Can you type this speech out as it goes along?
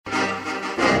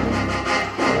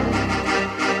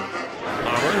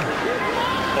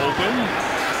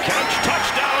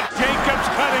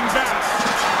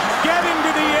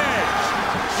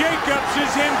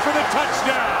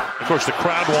touchdown. Of course, the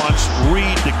crowd wants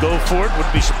Reed to go for it.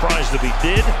 Wouldn't be surprised if he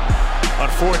did on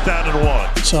 4th down and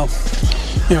 1. So,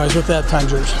 anyways, with that, time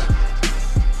yours.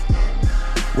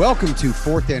 Welcome to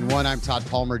 4th and 1. I'm Todd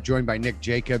Palmer, joined by Nick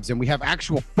Jacobs, and we have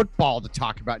actual football to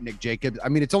talk about, Nick Jacobs. I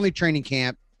mean, it's only training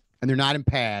camp, and they're not in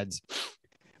pads,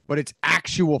 but it's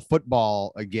actual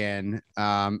football again.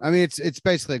 I mean, it's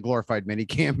basically a glorified mini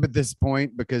camp at this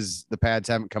point because the pads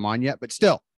haven't come on yet, but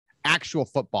still, actual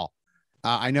football.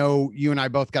 I know you and I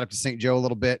both got up to St. Joe a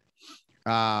little bit.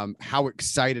 How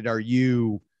excited are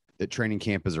you that training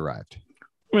camp has arrived?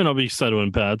 I mean, I'll be excited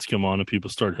when pads come on and people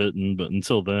start hitting, but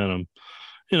until then,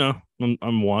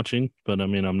 I'm watching, but I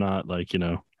mean, I'm not like,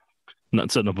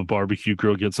 not setting up a barbecue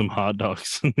grill, get some hot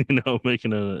dogs,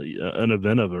 making an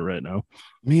event of it right now.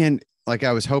 Man, like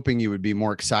I was hoping you would be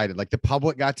more excited. Like the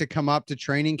public got to come up to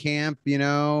training camp,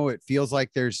 it feels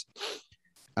like there's,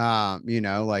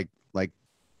 like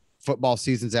football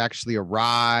season's actually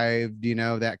arrived,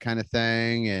 that kind of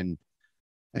thing. And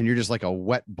you're just like a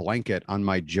wet blanket on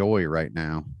my joy right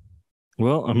now.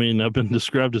 Well, I mean, I've been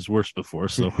described as worse before,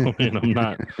 so I mean, I'm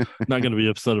not going to be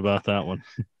upset about that one.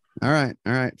 All right,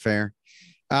 fair.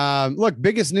 Look,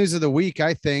 biggest news of the week,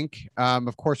 I think.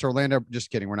 Of course, Orlando.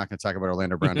 Just kidding. We're not going to talk about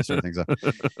Orlando Brown to start things up.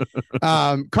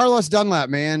 Carlos Dunlap,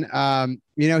 man.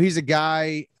 He's a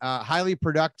guy, highly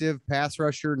productive pass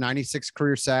rusher, 96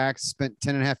 career sacks. Spent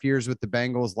 10.5 years with the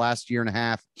Bengals. Last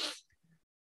 1.5 years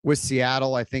with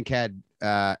Seattle. I think had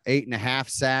 8.5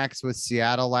 sacks with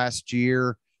Seattle last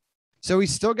year. So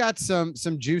he's still got some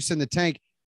juice in the tank.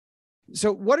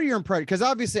 So what are your impressions? Because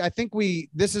obviously I think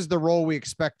this is the role we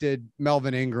expected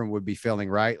Melvin Ingram would be filling,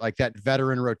 right? Like that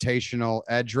veteran rotational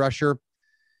edge rusher.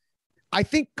 I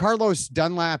think Carlos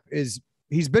Dunlap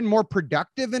he's been more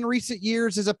productive in recent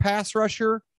years as a pass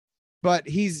rusher, but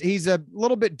he's a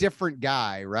little bit different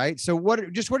guy, right? So what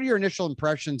are your initial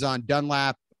impressions on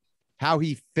Dunlap, how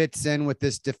he fits in with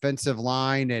this defensive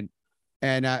line,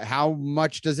 and how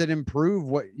much does it improve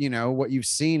what you've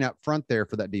seen up front there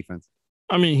for that defense?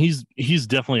 I mean, he's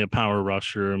definitely a power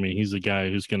rusher. I mean, he's a guy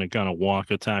who's going to kind of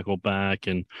walk a tackle back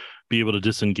and be able to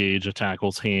disengage a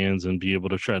tackle's hands and be able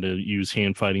to try to use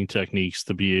hand fighting techniques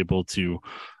to be able to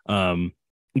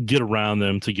get around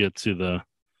them to get to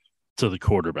the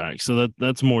quarterback. So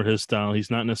that's more his style. He's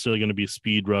not necessarily going to be a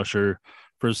speed rusher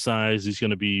for his size. He's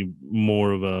going to be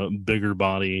more of a bigger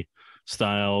body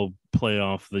style, play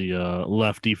off the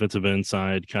left defensive end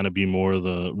side, kind of be more of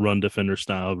the run defender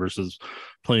style versus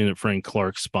playing at Frank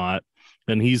Clark's spot.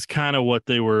 And he's kind of what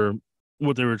they were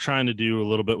trying to do a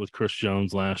little bit with Chris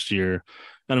Jones last year.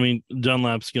 And I mean,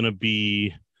 Dunlap's going to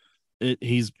be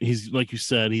he's like you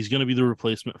said, he's going to be the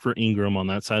replacement for Ingram on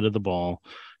that side of the ball.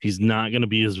 He's not going to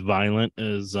be as violent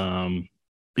as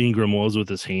Ingram was with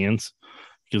his hands,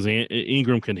 because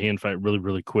Ingram can hand fight really,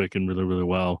 really quick and really, really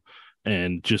well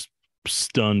and just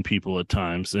stun people at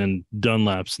times. And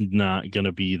Dunlap's not going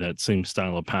to be that same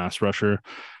style of pass rusher.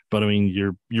 But I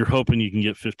mean, you're hoping you can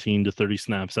get 15 to 30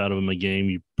 snaps out of him a game.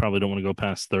 You probably don't want to go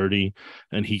past 30,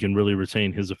 and he can really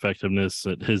retain his effectiveness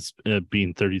at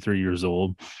being 33 years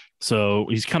old. So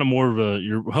he's kind of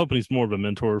you're hoping he's more of a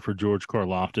mentor for George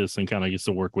Karlaftis and kind of gets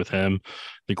to work with him.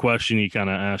 The question you kind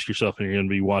of ask yourself, and you're going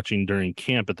to be watching during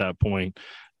camp at that point,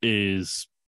 is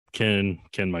can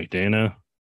Mike Dana,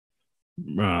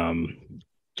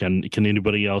 can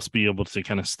anybody else be able to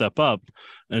kind of step up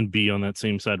and be on that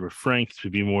same side with Frank to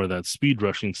be more of that speed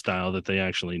rushing style that they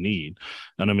actually need?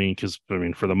 And I mean,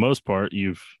 for the most part,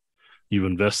 you've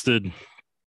invested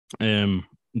in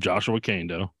Joshua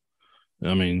Kando.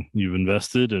 I mean, you've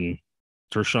invested in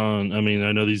Tershawn. I mean,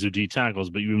 I know these are D tackles,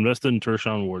 but you've invested in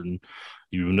Tershawn Wharton.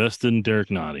 You've invested in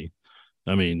Derek Nottie.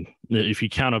 I mean, if you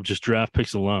count up just draft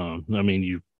picks alone, I mean,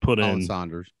 you put Colin in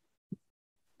Saunders.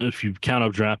 If you count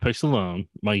up draft picks alone,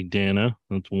 Mike Dana,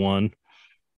 that's 1.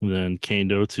 Then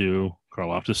Kando 2,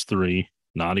 Karlaftis 3,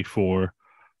 Nottie 4,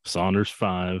 Saunders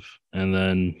 5, and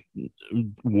then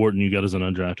Wharton you got as an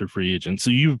undrafted free agent.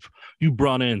 So you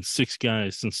brought in 6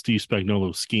 guys since Steve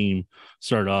Spagnuolo's scheme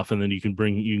started off, and then you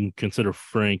can consider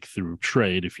Frank through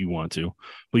trade if you want to.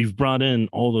 But you've brought in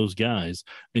all those guys,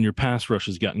 and your pass rush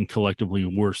has gotten collectively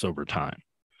worse over time.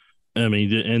 I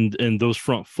mean, and those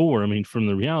front 4, I mean, from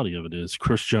the reality of it is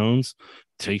Chris Jones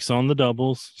takes on the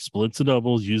doubles, splits the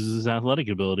doubles, uses his athletic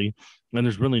ability, and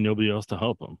there's really nobody else to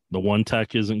help him. The one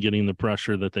tech isn't getting the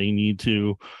pressure that they need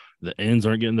to. The ends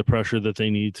aren't getting the pressure that they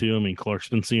need to. I mean, Clark's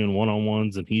been seeing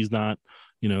one-on-ones, and he's not,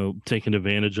 taking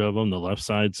advantage of them. The left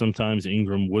side, sometimes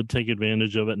Ingram would take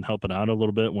advantage of it and help it out a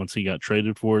little bit once he got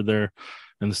traded for there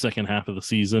in the second half of the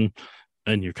season.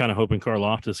 and you're kind of hoping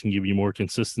Karlaftis can give you more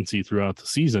consistency throughout the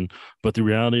season. But the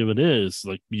reality of it is,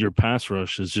 like, your pass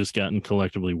rush has just gotten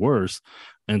collectively worse.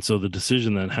 And so the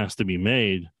decision that has to be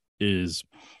made is,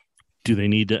 do they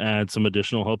need to add some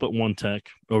additional help at one tech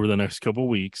over the next couple of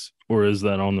weeks, or is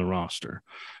that on the roster?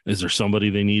 Is there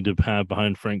somebody they need to have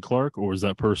behind Frank Clark, or is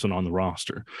that person on the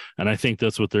roster? And I think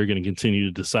that's what they're going to continue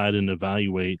to decide and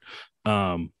evaluate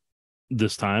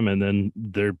this time. And then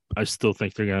I still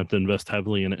think they're going to have to invest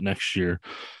heavily in it next year,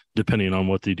 depending on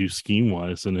what they do scheme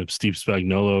wise. And if Steve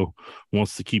Spagnuolo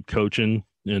wants to keep coaching,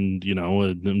 and, you know,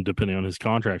 and depending on his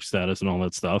contract status and all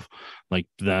that stuff, like,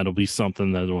 that'll be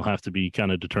something that will have to be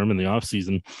kind of determined in the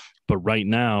offseason. But right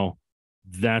now,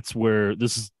 that's where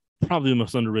this is probably the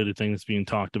most underrated thing that's being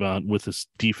talked about with this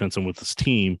defense and with this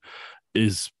team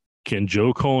is, can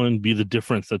Joe Cullen be the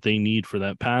difference that they need for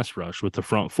that pass rush with the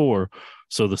front four,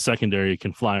 so the secondary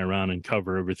can fly around and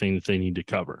cover everything that they need to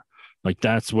cover? Like,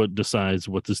 that's what decides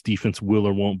what this defense will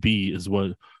or won't be, is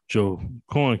what Joe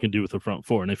Cullen can do with the front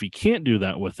four. And if he can't do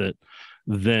that with it,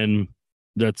 then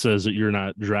that says that you're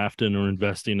not drafting or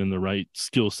investing in the right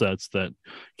skill sets that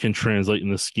can translate in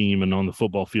the scheme and on the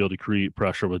football field to create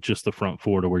pressure with just the front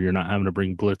four, to where you're not having to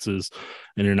bring blitzes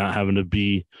and you're not having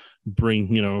to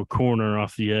bring, you know, a corner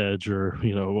off the edge, or,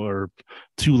 you know, or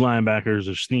two linebackers,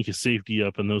 or sneak a safety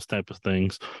up and those type of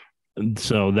things. And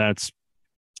so I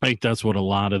think that's what a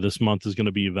lot of this month is going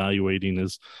to be evaluating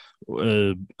is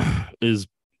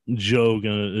Joe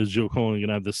Cullen going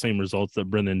to have the same results that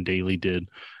Brendan Daly did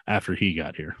after he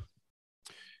got here?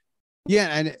 Yeah.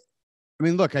 And I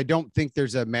mean, look, I don't think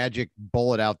there's a magic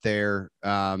bullet out there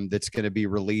that's going to be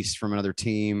released from another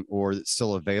team or that's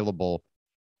still available,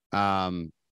 you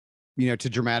know, to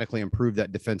dramatically improve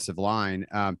that defensive line.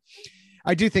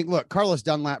 I do think, look, Carlos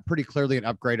Dunlap, pretty clearly an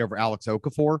upgrade over Alex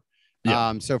Okafor.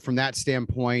 Yeah. So from that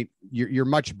standpoint, you're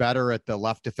much better at the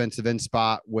left defensive end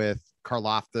spot with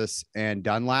Karlaftis and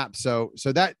Dunlap. So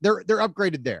that they're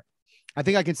upgraded there. I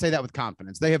think I can say that with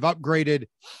confidence. They have upgraded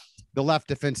the left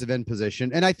defensive end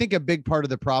position. And I think a big part of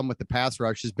the problem with the pass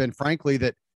rush has been, frankly,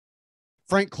 that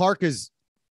Frank Clark has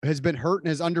been hurt and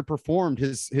has underperformed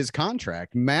his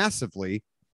contract massively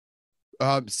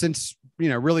since, you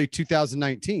know, really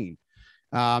 2019.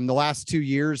 The last 2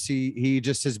 years, he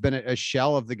just has been a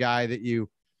shell of the guy that you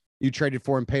traded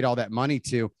for and paid all that money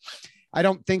to. I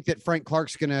don't think that Frank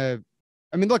Clark's going to,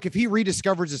 I mean, look, if he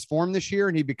rediscovers his form this year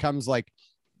and he becomes like,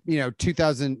 you know,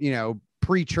 2000, you know,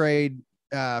 pre-trade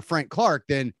Frank Clark,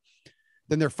 then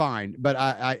they're fine. But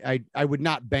I would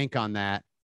not bank on that.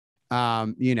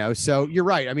 You know, so you're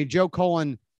right. I mean, Joe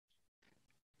Cullen,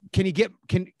 can he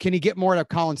get more out of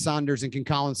Colin Saunders, and can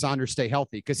Colin Saunders stay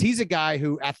healthy? Because he's a guy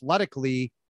who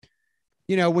athletically,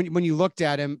 you know, when you looked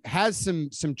at him, has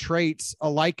some traits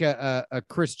like a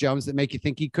Chris Jones that make you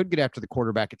think he could get after the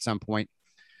quarterback at some point.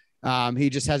 He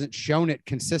just hasn't shown it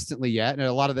consistently yet, and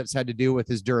a lot of that's had to do with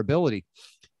his durability.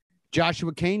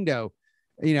 Joshua Kando,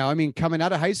 you know, I mean, coming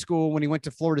out of high school when he went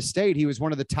to Florida State, he was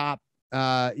one of the top,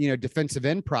 you know, defensive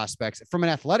end prospects. From an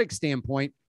athletic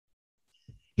standpoint,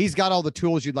 he's got all the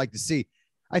tools you'd like to see.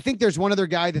 I think there's one other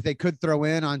guy that they could throw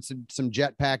in on some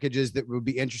jet packages that would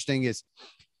be interesting is,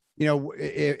 you know,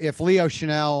 if Leo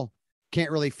Chanel can't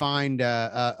really find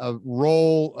a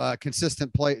role,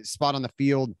 consistent play spot on the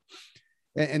field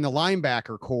in the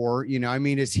linebacker core, you know, I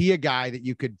mean, is he a guy that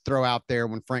you could throw out there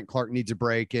when Frank Clark needs a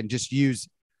break and just use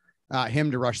him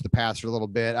to rush the passer a little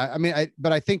bit?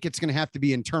 But I think it's going to have to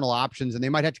be internal options, and they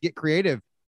might have to get creative,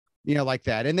 you know, like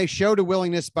that. And they showed a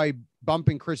willingness by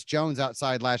bumping Chris Jones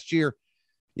outside last year.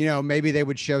 You know, maybe they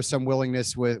would show some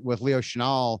willingness with Leo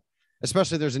Chenal,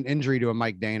 especially if there's an injury to a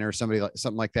Mike Dana or something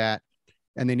like that,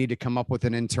 and they need to come up with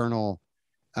an internal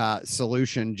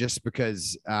solution, just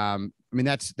because, I mean,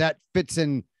 that fits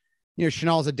in, you know,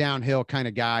 Chenal's a downhill kind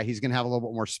of guy. He's going to have a little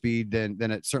bit more speed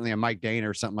than it's certainly a Mike Dana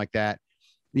or something like that,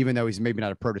 even though he's maybe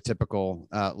not a prototypical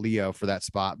Leo for that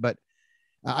spot. But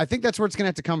I think that's where it's going to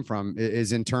have to come from,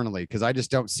 is internally, because I just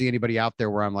don't see anybody out there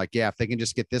where I'm like, yeah, if they can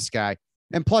just get this guy.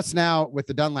 And plus now with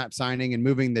the Dunlap signing and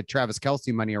moving the Travis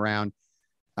Kelce money around,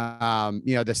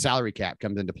 you know, the salary cap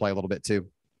comes into play a little bit too.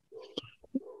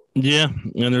 Yeah.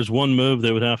 And there's one move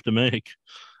they would have to make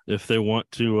if they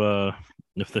want to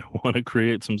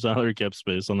create some salary cap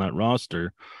space on that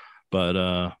roster. But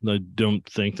I don't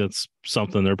think that's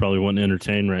something they're probably wanting to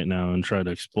entertain right now and try to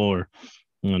explore.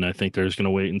 And I think they're just going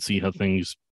to wait and see how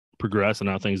things progress and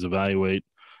how things evaluate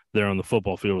there on the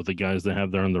football field with the guys they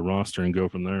have there on the roster and go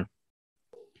from there.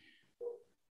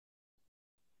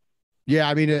 Yeah,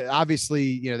 I mean, obviously,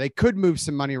 you know, they could move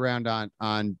some money around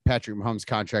on Patrick Mahomes'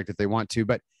 contract if they want to,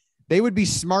 but they would be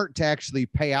smart to actually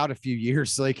pay out a few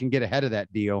years so they can get ahead of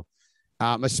that deal.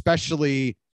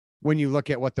 especially when you look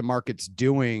at what the market's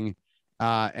doing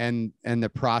and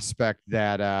the prospect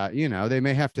that, they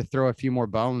may have to throw a few more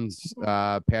bones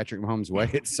Patrick Mahomes' way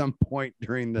at some point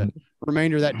during the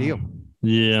remainder of that deal.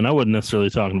 Yeah, and I wasn't necessarily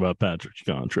talking about Patrick's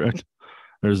contract.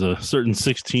 There's a certain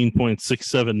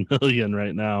 $16.67 million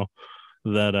right now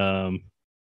that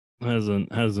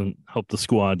hasn't helped the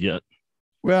squad yet.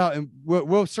 Well, and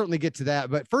we'll certainly get to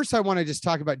that. But first, I want to just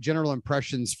talk about general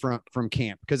impressions from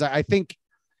camp, because I think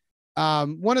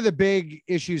one of the big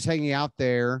issues hanging out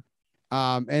there,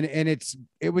 and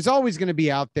it was always going to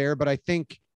be out there, but I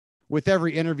think with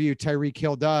every interview Tyreek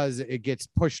Hill does, it gets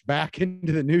pushed back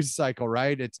into the news cycle,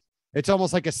 right? It's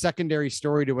almost like a secondary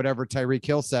story to whatever Tyreek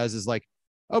Hill says, is like,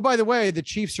 oh, by the way, the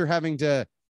Chiefs are having to,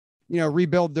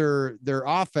 rebuild their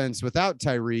offense without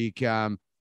Tyreek.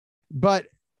 But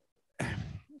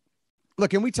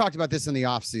look, and we talked about this in the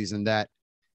offseason that,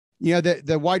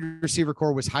 the wide receiver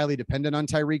core was highly dependent on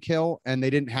Tyreek Hill, and they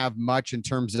didn't have much in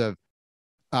terms of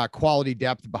quality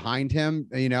depth behind him.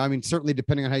 Certainly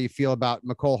depending on how you feel about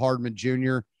Mecole Hardman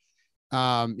Jr.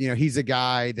 He's a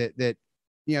guy that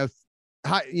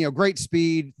great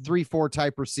speed, 3-4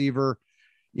 type receiver,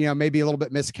 maybe a little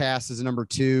bit miscast as a number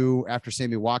 2 after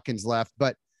Sammy Watkins left.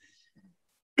 But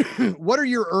what are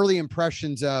your early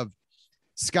impressions of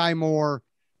Sky Moore,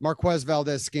 Marquez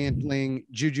Valdes-Scantling,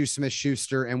 Juju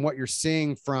Smith-Schuster, and what you're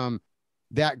seeing from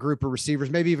that group of receivers,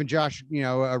 maybe even Josh,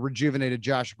 a rejuvenated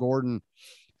Josh Gordon,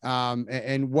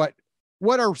 and what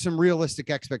are some realistic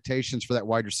expectations for that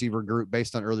wide receiver group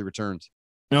based on early returns?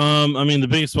 The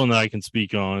biggest one that I can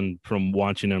speak on from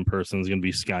watching in person is going to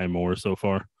be Sky Moore so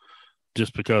far,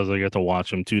 just because I got to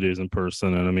watch him 2 days in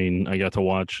person. And I got to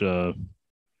watch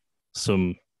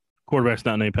some quarterbacks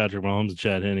not named Patrick Mahomes and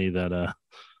Chad Henne that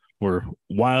were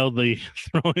wildly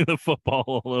throwing the football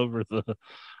all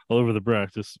over the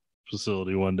practice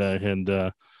facility one day,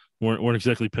 and weren't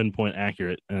exactly pinpoint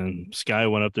accurate. And Sky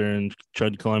went up there and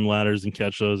tried to climb ladders and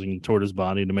catch those and toward his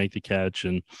body to make the catch.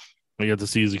 And I got to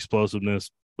see his explosiveness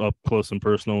up close and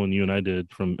personal when you and I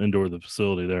did from indoor the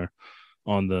facility there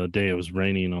on the day it was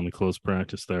raining on the closed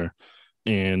practice there.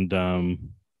 And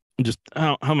just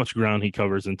how much ground he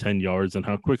covers in 10 yards and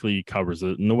how quickly he covers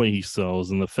it and the way he sells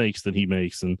and the fakes that he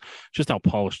makes and just how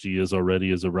polished he is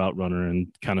already as a route runner and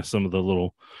kind of some of the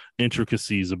little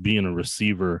intricacies of being a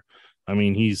receiver.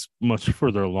 He's much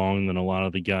further along than a lot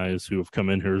of the guys who have come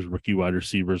in here as rookie wide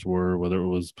receivers were, whether it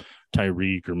was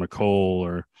Tyreek or Mecole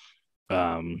or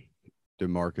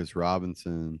Demarcus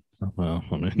Robinson. Well,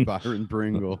 Byron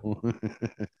Pringle.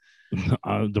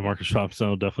 Demarcus Robinson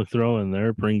will definitely throw in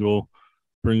there. Pringle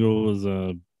was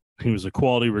a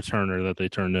quality returner that they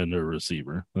turned into a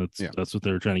receiver. That's what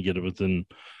they were trying to get it within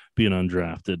being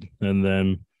undrafted. And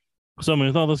then,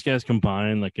 with all those guys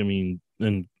combined,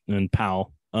 and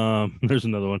Powell, there's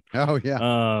another one. Oh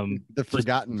yeah. The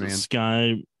forgotten man.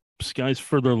 Sky's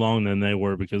further along than they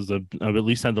were because I've at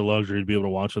least had the luxury to be able to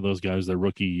watch those guys their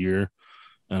rookie year.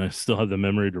 And I still have the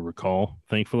memory to recall,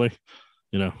 thankfully.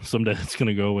 Someday it's going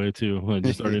to go away too. I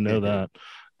just already know that.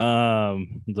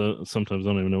 Sometimes I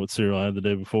don't even know what cereal I had the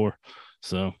day before.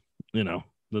 So,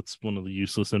 that's one of the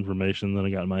useless information that I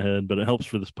got in my head, but it helps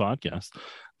for this podcast.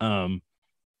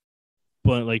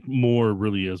 But Moore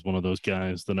really is one of those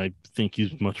guys that I think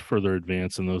he's much further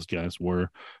advanced than those guys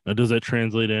were. Now, does that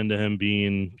translate into him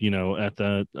being, at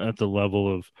the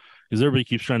level of, because everybody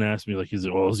keeps trying to ask me, is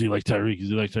he like Tyreek? Is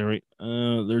he like Tyreek?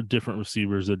 They're different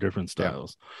receivers. They're different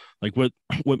styles. Yeah.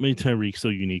 What made Tyreek so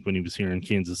unique when he was here in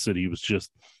Kansas City was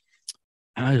just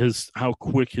how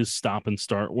quick his stop and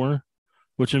start were,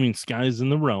 which Sky's in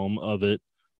the realm of it,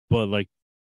 but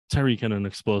Tyreek had an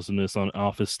explosiveness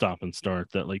off his stop and start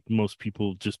that most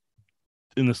people just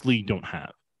in this league don't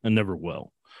have and never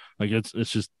will. That's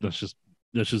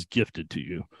just gifted to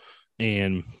you.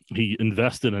 And he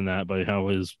invested in that by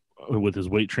with his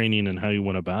weight training and how he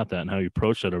went about that and how he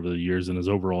approached that over the years and his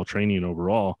overall training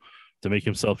overall to make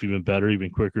himself even better, even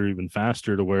quicker, even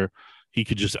faster, to where he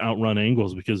could just outrun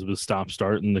angles because of his stop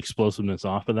start and the explosiveness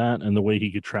off of that and the way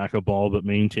he could track a ball but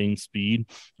maintain speed.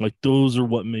 Those are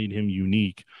what made him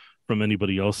unique from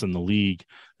anybody else in the league.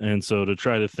 And so to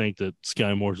try to think that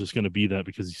Sky Moore is just going to be that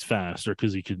because he's fast or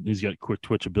because he's got quick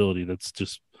twitch ability, that's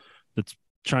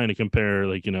trying to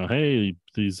compare hey,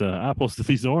 these apples to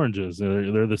these oranges,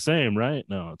 they're the same, right?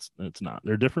 No, it's not.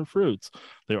 They're different fruits.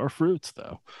 They are fruits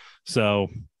though. So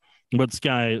but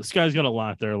Sky's got a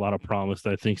lot there, a lot of promise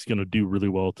that I think is going to do really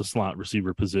well at the slot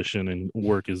receiver position and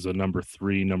work as a number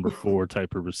 3, number 4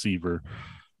 type of receiver,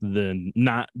 then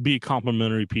not be a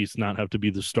complementary piece, not have to be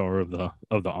the star of the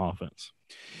offense.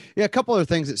 Yeah, a couple other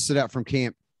things that stood out from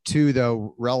camp too,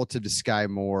 though, relative to Sky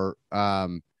Moore.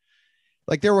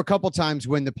 like there were a couple times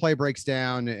when the play breaks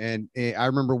down, and I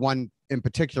remember one in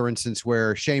particular instance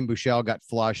where Shane Buechele got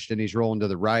flushed and he's rolling to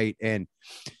the right, and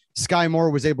Sky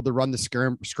Moore was able to run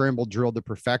the scramble drill to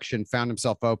perfection, found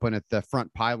himself open at the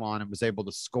front pylon and was able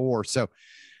to score. So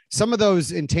some of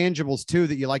those intangibles too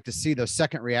that you like to see, those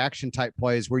second reaction type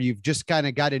plays where you've just kind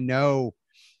of got to know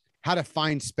how to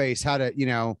find space, how to,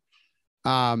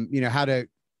 how to,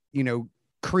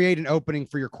 create an opening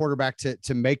for your quarterback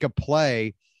to make a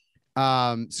play.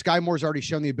 Sky Moore's already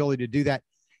shown the ability to do that.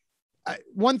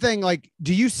 One thing, like,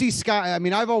 do you see Sky? I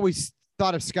mean, I've always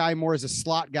thought of Sky Moore as a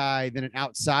slot guy than an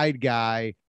outside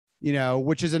guy,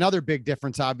 which is another big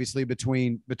difference, obviously,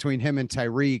 between him and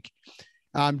Tyreek.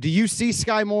 Do you see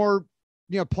Sky Moore,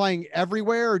 playing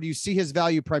everywhere, or do you see his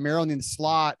value primarily in the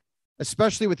slot,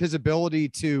 especially with his ability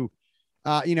to,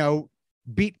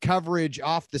 beat coverage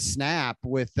off the snap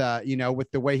with the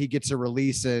way he gets a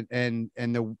release and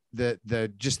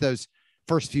the just those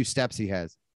first few steps he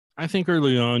has? I think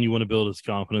early on you want to build his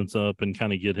confidence up and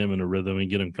kind of get him in a rhythm and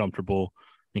get him comfortable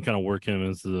and kind of work him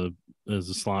as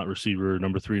a slot receiver,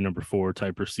 number 3, number 4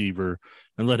 type receiver,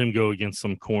 and let him go against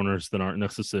some corners that aren't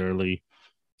necessarily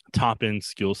top end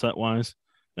skill set wise,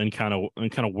 and kind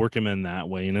of work him in that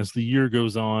way. And as the year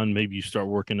goes on, maybe you start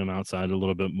working him outside a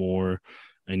little bit more,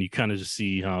 and you kind of just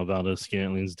see how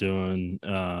Valdes-Scantling's doing,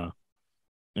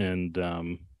 and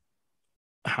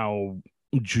how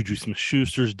Juju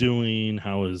Smith-Schuster's doing,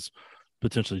 how is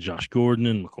potentially Josh Gordon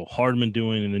and Mecole Hardman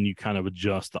doing, and then you kind of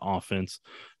adjust the offense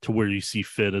to where you see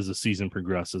fit as the season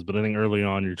progresses. But I think early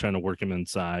on you're trying to work him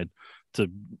inside to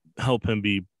help him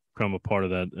become a part of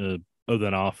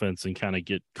that offense and kind of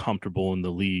get comfortable in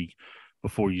the league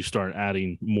before you start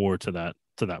adding more to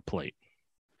that plate.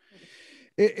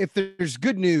 If there's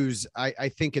good news, I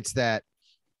think it's that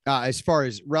as far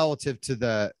as relative to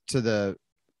the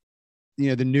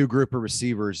the new group of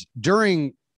receivers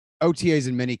during OTAs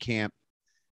and minicamp,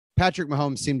 Patrick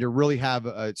Mahomes seemed to really have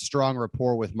a strong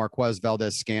rapport with Marquez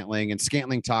Valdes-Scantling, and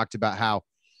Scantling talked about how,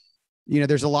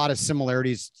 there's a lot of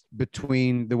similarities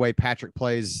between the way Patrick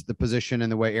plays the position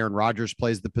and the way Aaron Rodgers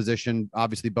plays the position.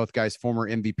 Obviously, both guys former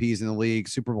MVPs in the league,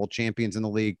 Super Bowl champions in the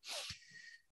league.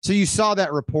 So you saw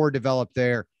that rapport develop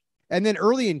there. And then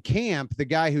early in camp, the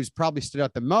guy who's probably stood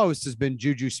out the most has been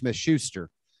Juju Smith-Schuster.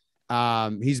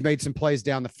 He's made some plays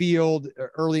down the field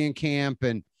early in camp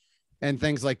and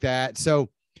things like that. So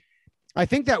I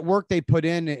think that work they put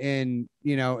in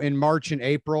March and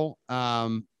April,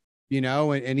 and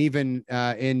even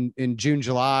in June,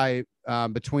 July,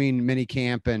 between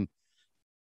minicamp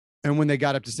and when they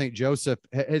got up to St. Joseph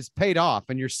has paid off,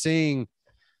 and you're seeing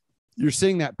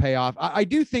that payoff. I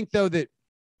do think though that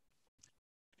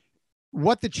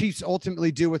what the Chiefs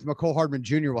ultimately do with Mecole Hardman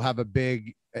Jr. will have a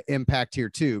big impact here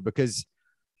too, because,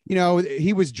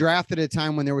 he was drafted at a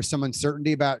time when there was some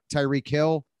uncertainty about Tyreek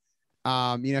Hill.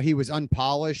 He was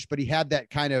unpolished, but he had that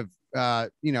kind of,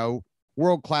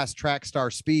 world-class track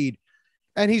star speed.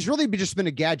 And he's really just been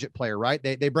a gadget player, right?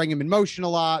 They bring him in motion a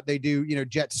lot. They do,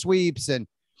 jet sweeps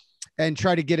and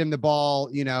try to get him the ball.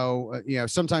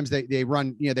 Sometimes they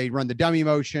run the dummy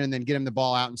motion and then get him the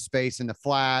ball out in space in the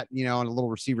flat, on a little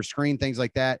receiver screen, things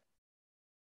like that.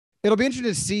 It'll be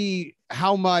interesting to see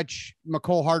how much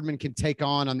Mecole Hardman can take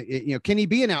on the, can he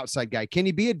be an outside guy? Can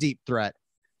he be a deep threat?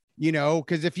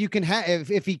 Because if you can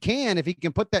if he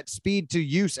can put that speed to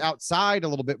use outside a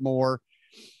little bit more,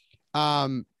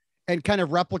 and kind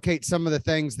of replicate some of the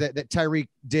things that Tyreek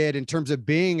did in terms of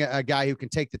being a guy who can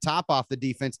take the top off the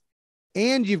defense.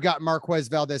 And you've got Marquez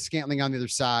Valdes-Scantling on the other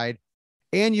side,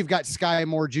 and you've got Sky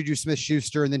Moore, Juju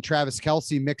Smith-Schuster, and then Travis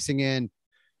Kelce mixing in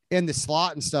the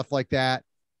slot and stuff like that.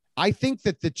 I think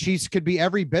that the Chiefs could be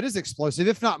every bit as explosive,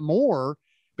 if not more,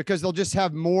 because they'll just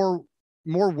have more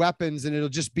weapons, and it'll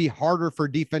just be harder for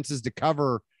defenses to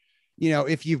cover,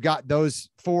 if you've got those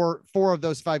four of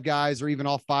those 5 guys, or even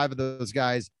all 5 of those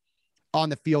guys on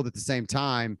the field at the same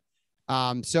time.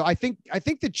 So I think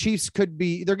the Chiefs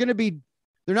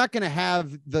they're not going to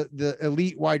have the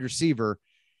elite wide receiver,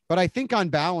 but I think on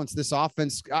balance, this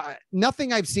offense,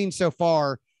 nothing I've seen so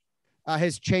far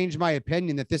has changed my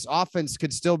opinion that this offense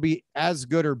could still be as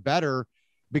good or better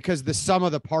because the sum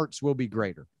of the parts will be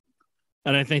greater.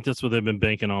 And I think that's what they've been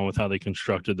banking on with how they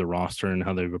constructed the roster and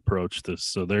how they've approached this.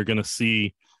 So they're going to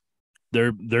see,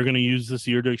 they're going to use this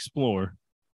year to explore.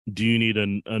 Do you need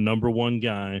a number 1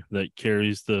 guy that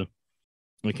carries the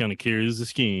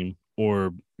scheme,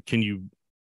 or can you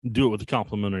do it with the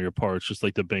complementary parts, just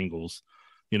like the Bengals,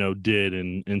 did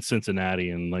in Cincinnati,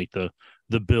 and like the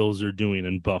Bills are doing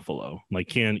in Buffalo? Like,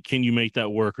 can you make that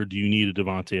work, or do you need a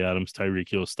Devontae Adams, Tyreek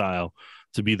Hill style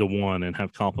to be the one and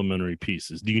have complementary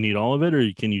pieces? Do you need all of it,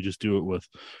 or can you just do it with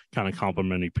kind of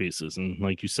complementary pieces? And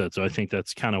like you said, so I think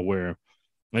that's kind of where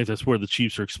the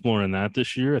Chiefs are exploring that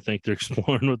this year. I think they're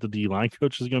exploring what the D-line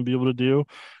coach is going to be able to do,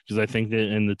 because I think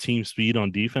that in the team speed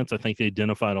on defense, I think they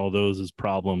identified all those as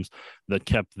problems that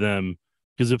kept them.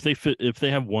 Because if they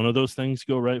have one of those things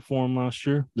go right for them last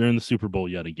year, they're in the Super Bowl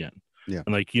yet again. Yeah.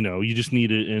 And you just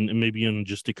need it and maybe in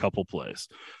just a couple plays.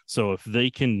 So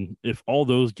if all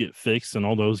those get fixed and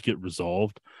all those get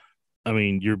resolved, I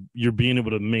mean, you're being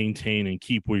able to maintain and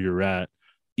keep where you're at,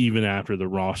 even after the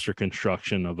roster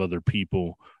construction of other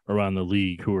people around the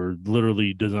league who are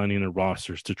literally designing their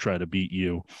rosters to try to beat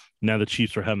you. Now the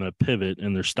Chiefs are having to pivot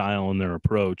in their style and their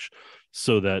approach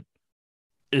so that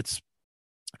it's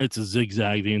a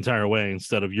zigzag the entire way,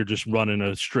 instead of you're just running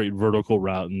a straight vertical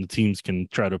route and the teams can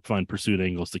try to find pursuit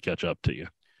angles to catch up to you.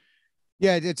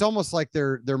 Yeah, it's almost like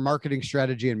their marketing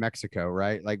strategy in Mexico,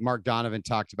 right? Like Mark Donovan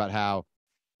talked about how,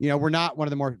 we're not one of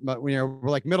the more, we're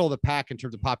like middle of the pack in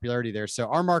terms of popularity there. So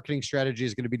our marketing strategy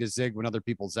is going to be to zig when other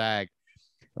people zag.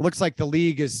 It looks like the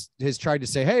league has tried to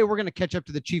say, hey, we're going to catch up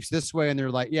to the Chiefs this way. And they're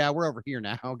like, yeah, we're over here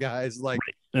now, guys. Like,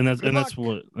 right. And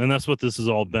that's what this has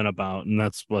all been about. And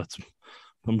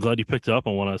I'm glad you picked up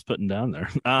on what I was putting down there.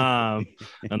 And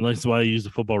that's why I used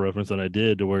the football reference that I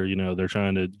did, to where, they're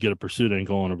trying to get a pursuit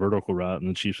angle on a vertical route, and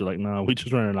the Chiefs are like, no, we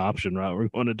just ran an option route. We're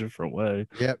going a different way.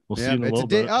 Yep. We'll see in a little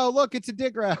bit. Oh, look, it's a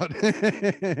dig route.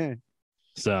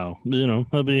 So,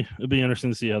 it'll be interesting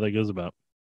to see how that goes about.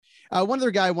 One other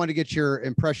guy I wanted to get your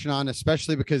impression on,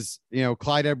 especially because,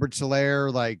 Clyde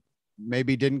Edwards-Helaire, like,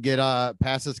 maybe didn't get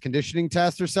past his conditioning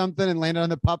test or something and landed on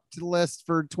the pup list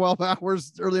for 12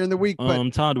 hours earlier in the week.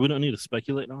 But Todd, we don't need to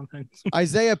speculate on things.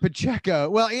 Isaiah Pacheco.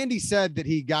 Well, Andy said that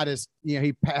he got his,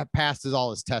 he passed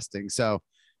all his testing. So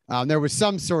there was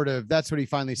some sort of, that's what he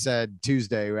finally said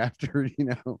Tuesday after,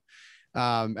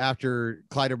 after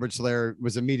Clyde Edwards-Helaire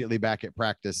was immediately back at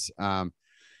practice.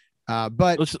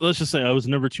 But let's just say I was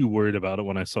never too worried about it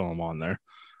when I saw him on there.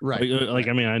 Right.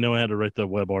 I mean, I know I had to write the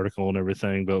web article and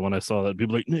everything, but when I saw that,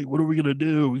 people were like, Nick, what are we gonna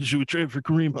do? Should we trade for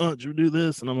Kareem Hunt? Should we do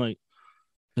this? And I'm like,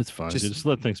 it's fine. Just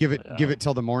let things give it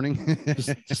till the morning.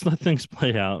 just let things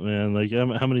play out, man. Like,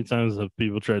 how many times have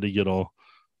people tried to get all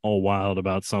wild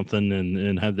about something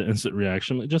and have the instant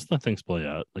reaction? Like, just let things play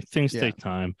out. Like, things take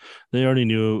time. They already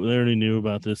knew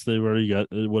about this. They've already got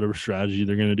whatever strategy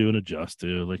they're gonna do and adjust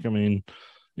to. Like, I mean,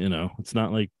 it's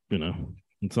not like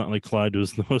it's not like Clyde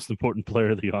was the most important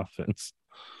player of the offense.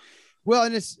 Well,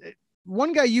 and it's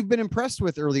one guy you've been impressed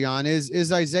with early on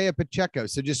is Isaiah Pacheco.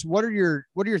 So just what are your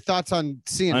thoughts on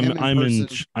seeing him in person?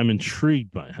 I'm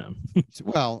intrigued by him.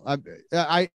 Well,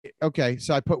 okay.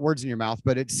 So I put words in your mouth,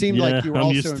 but it seemed like you were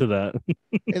also used to that.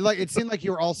 it seemed like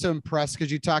you were also impressed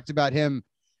because you talked about him,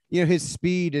 his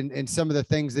speed and some of the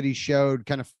things that he showed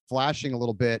kind of flashing a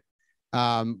little bit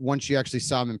once you actually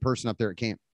saw him in person up there at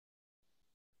camp.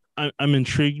 I'm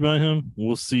intrigued by him.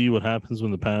 We'll see what happens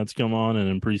when the pads come on and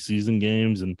in preseason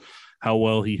games, and how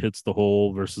well he hits the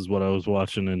hole versus what I was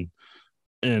watching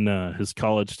in his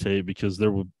college tape, because there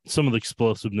were some of the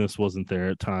explosiveness wasn't there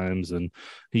at times, and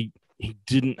he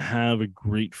didn't have a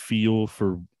great feel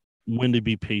for when to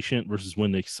be patient versus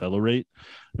when to accelerate.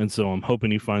 And so I'm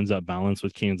hoping he finds that balance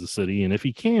with Kansas City. And if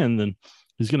he can, then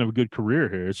he's going to have a good career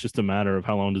here. It's just a matter of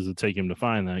how long does it take him to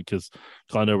find that, because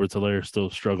Clyde Edwards-Helaire is still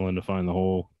struggling to find the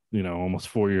hole, almost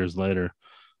 4 years later,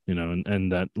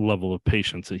 and that level of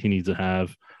patience that he needs to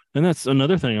have. And that's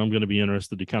another thing I'm going to be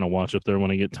interested to kind of watch up there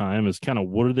when I get time, is kind of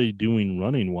what are they doing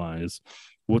running wise?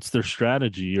 What's their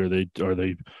strategy? Are they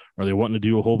wanting to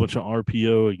do a whole bunch of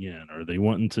RPO again? Are they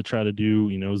wanting to try to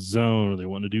do, zone? Are they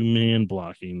wanting to do man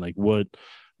blocking? Like what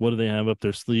do they have up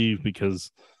their sleeve?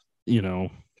 Because,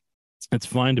 it's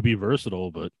fine to be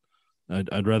versatile, but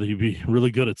I'd rather you be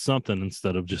really good at something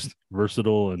instead of just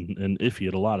versatile and iffy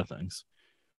at a lot of things.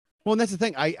 Well, and that's the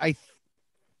thing.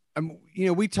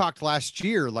 We talked last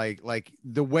year, like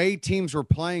the way teams were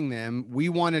playing them, we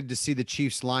wanted to see the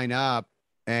Chiefs line up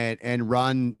and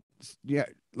run,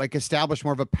 establish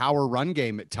more of a power run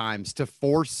game at times to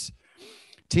force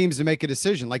teams to make a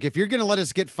decision. Like, if you're going to let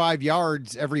us get 5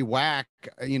 yards every whack,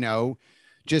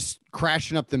 just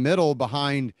crashing up the middle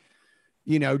behind,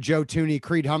 Joe Thuney,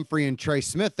 Creed Humphrey, and Trey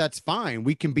Smith, that's fine.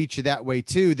 We can beat you that way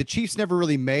too. The Chiefs never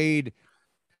really made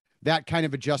that kind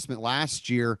of adjustment last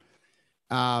year.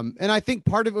 And I think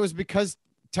part of it was because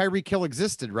Tyreek Hill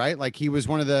existed, right? Like, he was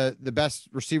one of the best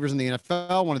receivers in the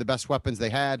NFL, one of the best weapons they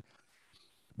had.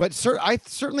 But I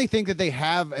certainly think that they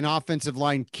have an offensive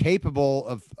line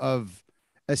capable of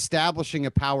establishing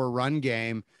a power run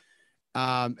game.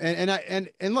 And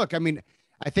look, I mean,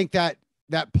 I think that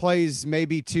that plays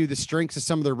maybe to the strengths of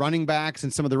some of the running backs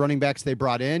and some of the running backs they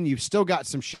brought in. You've still got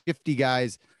some shifty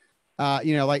guys,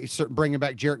 like bringing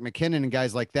back Jerick McKinnon and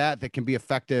guys like that can be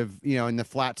effective, in the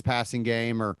flats passing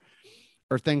game or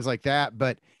things like that.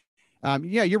 But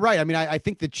yeah, you're right. I mean, I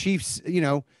think the Chiefs,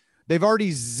 they've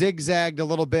already zigzagged a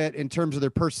little bit in terms of their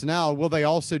personnel. Will they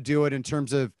also do it in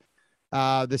terms of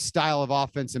the style of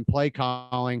offense and play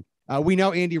calling? We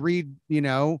know Andy Reid,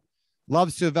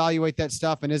 loves to evaluate that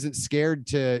stuff and isn't scared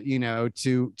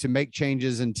to make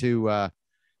changes and to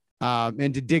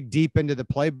dig deep into the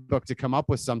playbook to come up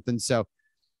with something. So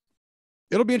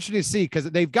it'll be interesting to see,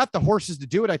 because they've got the horses to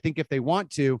do it, I think, if they want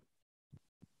to.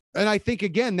 And I think,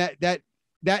 again, that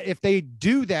if they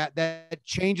do that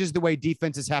changes the way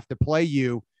defenses have to play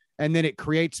you, and then it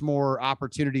creates more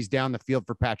opportunities down the field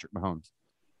for Patrick Mahomes.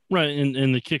 Right.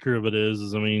 And the kicker of it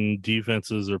is, I mean,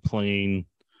 defenses are playing.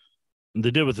 They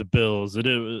did with the Bills. They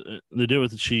did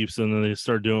with the Chiefs, and then they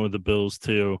started doing it with the Bills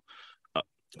too.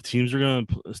 Teams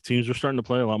are starting to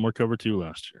play a lot more cover 2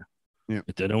 last year. Yeah,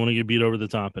 they don't want to get beat over the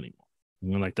top anymore.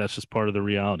 And that's just part of the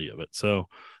reality of it. So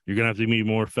you're gonna have to be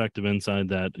more effective inside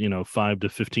that 5 to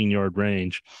 15 yard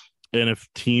range. And if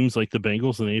teams like the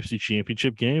Bengals in the AFC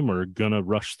Championship game are gonna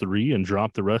rush 3 and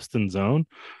drop the rest in zone,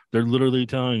 they're literally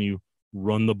telling you,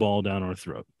 run the ball down our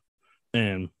throat.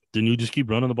 And then you just keep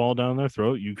running the ball down their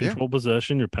throat. You control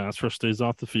possession. Your pass rush stays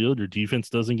off the field. Your defense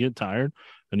doesn't get tired.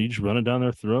 And you just run it down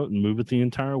their throat and move it the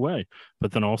entire way.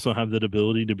 But then also have that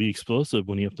ability to be explosive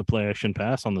when you have to play action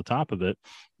pass on the top of it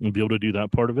and be able to do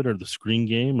that part of it, or the screen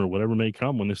game or whatever may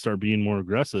come when they start being more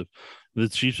aggressive. The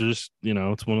Chiefs are just,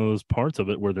 it's one of those parts of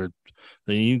it where they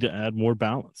need to add more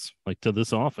balance to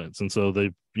this offense. And so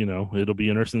it'll be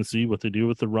interesting to see what they do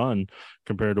with the run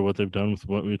compared to what they've done with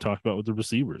what we talked about with the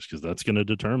receivers, because that's going to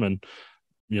determine,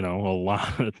 a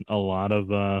lot of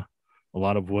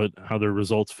how their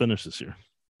results finish this year.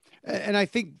 And I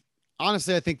think,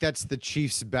 honestly, that's the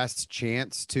Chiefs' best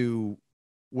chance to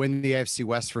win the AFC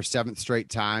West for 7th straight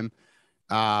time,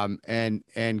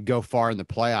 and go far in the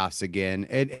playoffs again.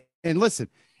 And listen,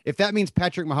 if that means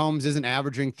Patrick Mahomes isn't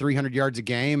averaging 300 yards a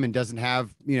game and doesn't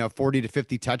have, 40 to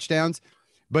 50 touchdowns,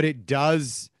 but it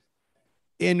does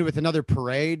end with another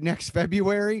parade next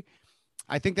February,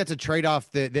 I think that's a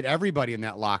trade-off that everybody in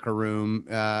that locker room,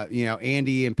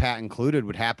 Andy and Pat included,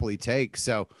 would happily take.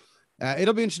 So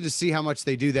it'll be interesting to see how much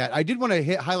they do that. I did want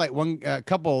to highlight a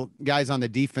couple guys on the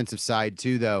defensive side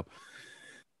too, though.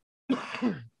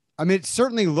 I mean, it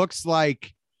certainly looks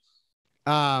like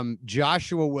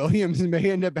Joshua Williams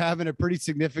may end up having a pretty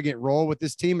significant role with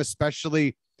this team,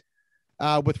 especially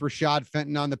with Rashad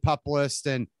Fenton on the PUP list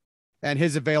and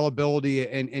his availability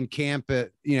in camp,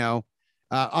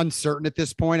 uncertain at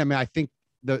this point. I mean, I think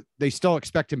they still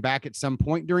expect him back at some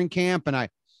point during camp, and I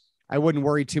wouldn't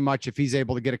worry too much if he's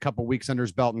able to get a couple weeks under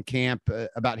his belt in camp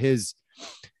about his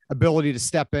ability to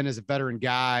step in as a veteran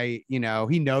guy.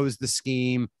 He knows the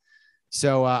scheme.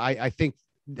 So I think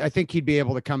he'd be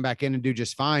able to come back in and do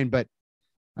just fine. But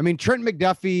I mean, Trent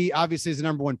McDuffie obviously is the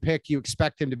number 1 pick. You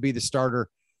expect him to be the starter.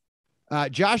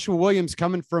 Joshua Williams,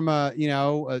 coming from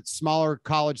a smaller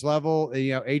college level,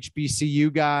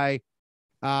 HBCU guy.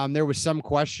 There was some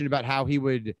question about how he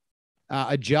would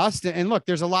adjust. And look,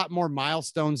 there's a lot more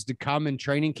milestones to come in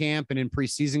training camp and in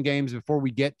preseason games before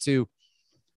we get to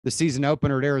the season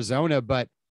opener at Arizona. But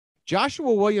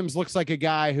Joshua Williams looks like a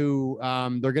guy who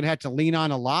they're going to have to lean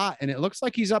on a lot, and it looks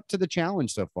like he's up to the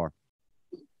challenge so far.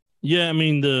 Yeah, I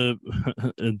mean,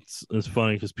 it's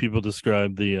funny because people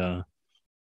describe the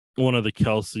one of the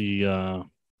Kelsey, I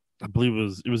believe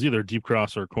it was either a deep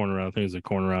cross or a corner route. I think it was a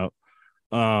corner route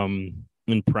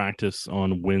in practice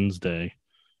on Wednesday,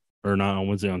 or not on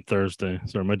Wednesday, on Thursday.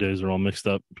 Sorry, my days are all mixed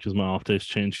up because my off days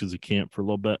changed because of camp for a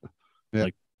little bit. Yeah.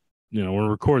 We're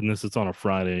recording this, it's on a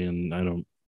Friday, and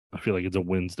I feel like it's a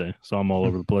Wednesday, so I'm all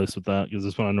over the place with that because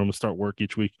that's when I normally start work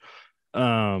each week.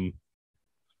 But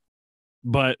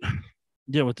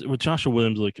yeah, with Joshua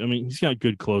Williams, he's got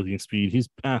good clothing speed. He's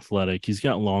athletic. He's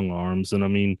got long arms. And I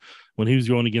mean, when he was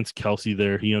going against Kelsey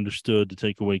there, he understood to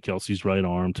take away Kelsey's right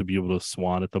arm to be able to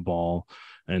swat at the ball.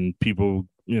 And people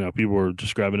were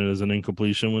describing it as an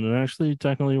incompletion when it actually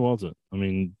technically wasn't. I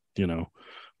mean,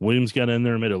 Williams got in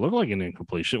there and made it look like an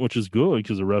incompletion, which is good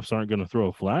because the refs aren't going to throw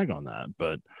a flag on that.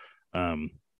 But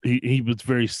he was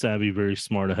very savvy, very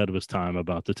smart, ahead of his time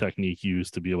about the technique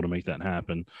used to be able to make that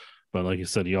happen. But like I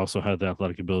said, he also had the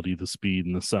athletic ability, the speed,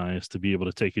 and the size to be able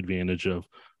to take advantage of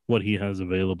what he has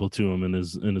available to him in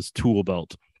his tool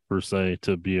belt, per se,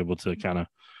 to be able to kind of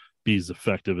be as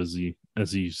effective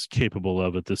as he's capable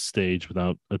of at this stage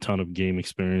without a ton of game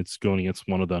experience, going against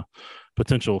one of the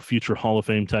potential future Hall of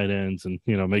Fame tight ends and,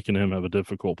 making him have a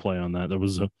difficult play on that.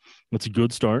 That's a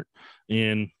good start.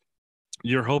 And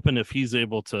you're hoping if he's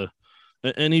able to,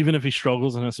 and even if he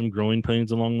struggles and has some growing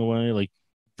pains along the way, like,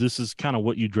 this is kind of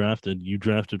what you drafted. You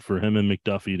drafted for him and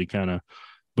McDuffie to kind of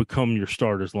become your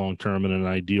starters long-term in an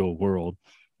ideal world,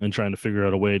 and trying to figure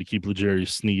out a way to keep L'Jarius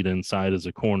Sneed inside as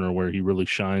a corner where he really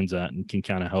shines at and can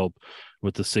kind of help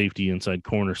with the safety inside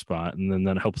corner spot. And then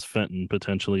that helps Fenton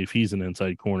potentially if he's an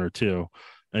inside corner too.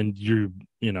 And you're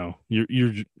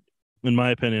in my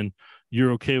opinion,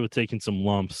 you're okay with taking some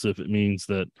lumps if it means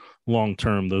that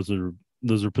long-term, those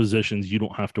are positions you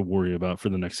don't have to worry about for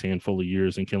the next handful of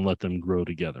years and can let them grow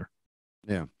together.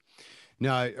 Yeah.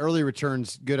 No, early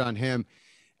returns, good on him.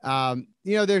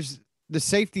 There's the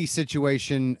safety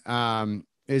situation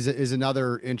is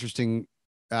another interesting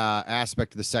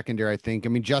aspect of the secondary, I think. I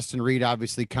mean, Justin Reed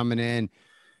obviously coming in,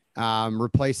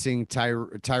 replacing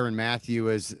Tyrann Mathieu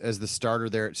as the starter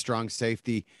there at strong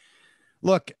safety.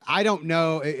 Look, I don't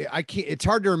know. It's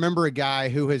hard to remember a guy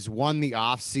who has won the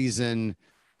offseason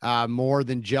more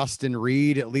than Justin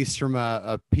Reed, at least from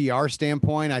a PR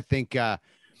standpoint. I think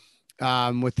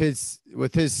with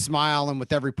his smile and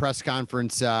with every press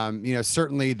conference,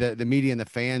 certainly the media and the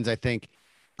fans, I think,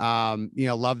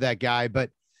 love that guy.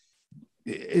 But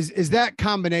is that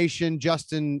combination,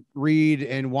 Justin Reed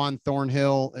and Juan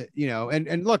Thornhill,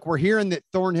 and look, we're hearing that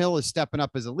Thornhill is stepping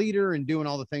up as a leader and doing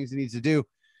all the things he needs to do.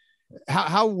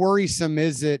 How worrisome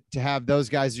is it to have those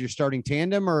guys as your starting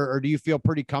tandem, or do you feel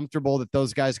pretty comfortable that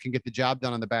those guys can get the job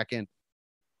done on the back end?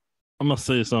 I'm going to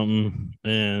say something,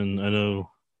 and I know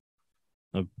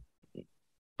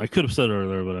I could have said it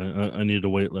earlier, but I need to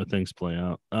wait, let things play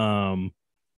out.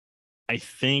 I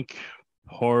think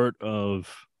part of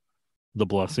the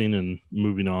blessing and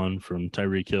moving on from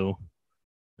Tyreek Hill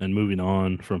and moving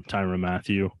on from Tyrann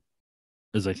Mathieu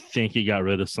is I think he got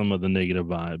rid of some of the negative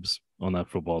vibes on that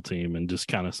football team and just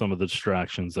kind of some of the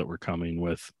distractions that were coming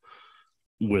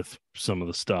with some of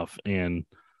the stuff. And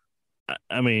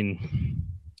I mean,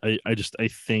 I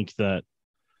think that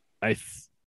I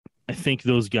think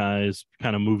those guys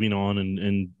kind of moving on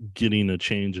and getting a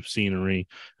change of scenery,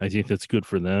 I think that's good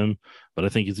for them, but I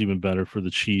think it's even better for the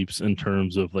Chiefs in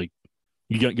terms of, like,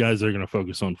 you got guys that are going to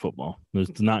focus on football.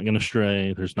 It's not going to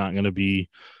stray. There's not going to be,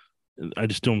 I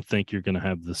just don't think you're going to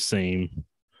have the same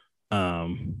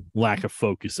lack of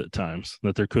focus at times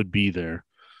that there could be there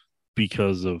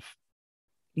because of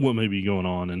what may be going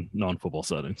on in non-football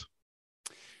settings.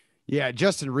 Yeah,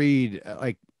 Justin Reed,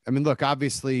 look,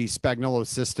 obviously Spagnuolo's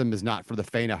system is not for the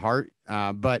faint of heart,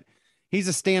 but he's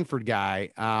a Stanford guy.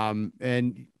 So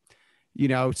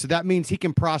that means he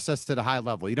can process at a high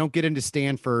level. You don't get into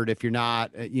Stanford if you're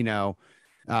not,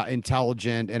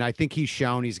 intelligent. And I think he's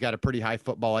shown he's got a pretty high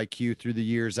football IQ through the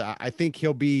years. I think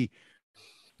he'll be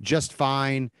just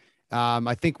fine.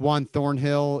 I think Juan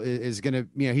Thornhill is going to,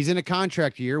 he's in a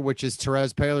contract year, which is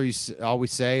Terez Paylor, you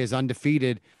always say, is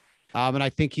undefeated. And I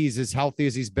think he's as healthy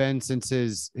as he's been since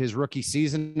his rookie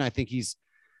season. I think he's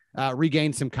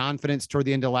regained some confidence toward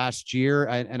the end of last year.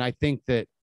 And I think that,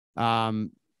 to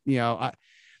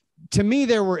me,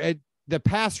 there were the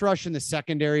pass rush and the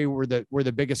secondary were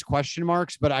the biggest question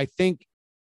marks. But I think,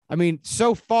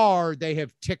 so far they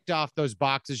have ticked off those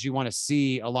boxes you want to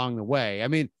see along the way.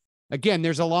 Again,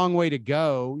 there's a long way to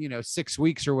go, 6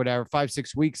 weeks or whatever,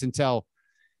 5-6 weeks until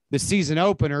the season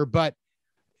opener. But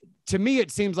to me, it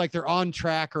seems like they're on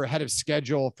track or ahead of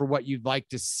schedule for what you'd like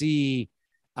to see,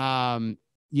 to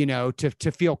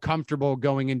feel comfortable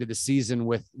going into the season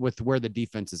with where the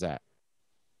defense is at.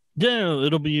 Yeah,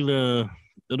 it'll be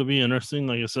interesting.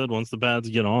 Like I said, once the pads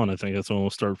get on, I think that's when we'll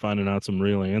start finding out some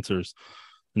real answers.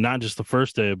 Not just the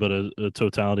first day, but a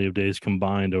totality of days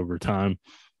combined over time.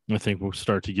 I think will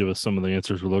start to give us some of the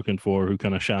answers we're looking for. Who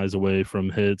kind of shies away from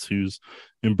hits, who's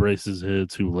embraces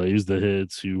hits, who lays the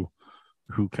hits, who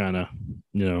kind of,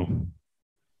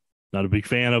 not a big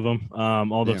fan of them.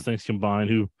 All those things combined.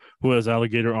 Who has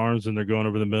alligator arms and they're going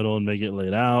over the middle and may get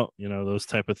laid out. Those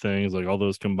type of things. Like all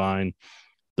those combined.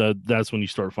 That's when you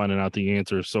start finding out the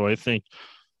answers. So I think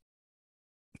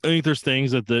there's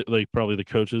things that probably the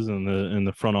coaches and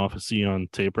the front office see on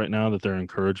tape right now that they're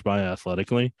encouraged by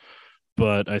athletically.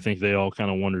 But I think they all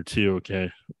kind of wonder too, okay,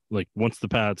 like once the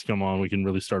pads come on, we can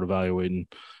really start evaluating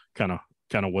kind of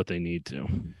what they need to.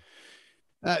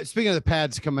 Speaking of the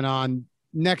pads coming on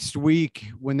next week,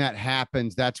 when that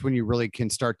happens, that's when you really can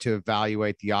start to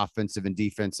evaluate the offensive and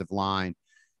defensive line.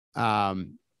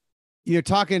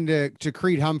 Talking to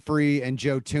Creed Humphrey and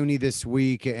Joe Thuney this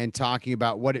week and talking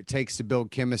about what it takes to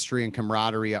build chemistry and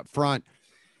camaraderie up front.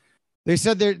 They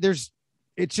said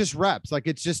it's just reps. Like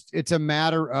it's a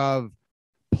matter of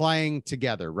playing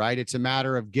together, right? It's a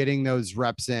matter of getting those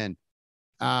reps in.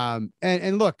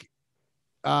 And look,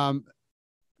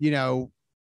 you know,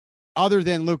 other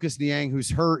than Lucas Niang, who's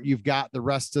hurt, you've got the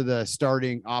rest of the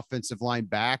starting offensive line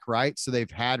back, right? So they've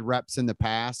had reps in the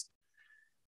past,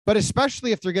 but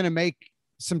especially if they're going to make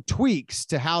some tweaks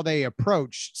to how they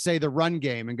approach, say, the run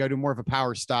game and go to more of a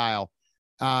power style,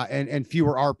 and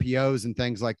fewer RPOs and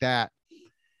things like that.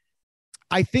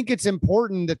 I think it's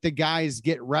important that the guys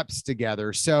get reps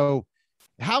together. So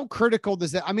how critical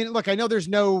does that? I mean, look, I know there's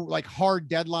no like hard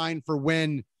deadline for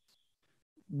when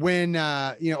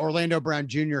Orlando Brown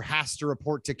Jr. has to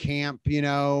report to camp,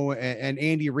 and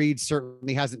Andy Reid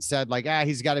certainly hasn't said like,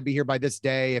 he's got to be here by this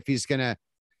day if he's going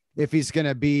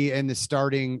to be in the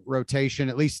starting rotation.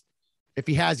 At least if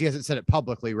he hasn't said it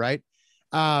publicly. Right.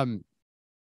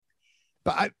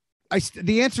 But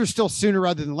the answer is still sooner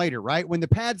rather than later, right? When the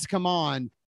pads come on,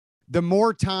 the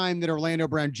more time that Orlando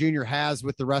Brown Jr. has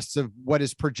with the rest of what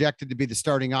is projected to be the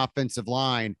starting offensive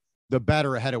line, the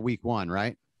better ahead of week 1,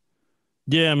 right?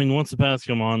 Yeah, I mean, once the pads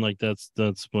come on, like that's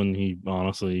when he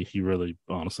really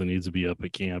needs to be up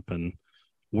at camp and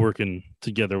working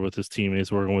together with his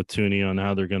teammates, working with Thuney on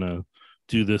how they're going to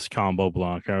do this combo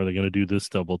block. How are they going to do this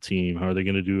double team? How are they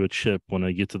going to do a chip when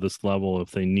they get to this level if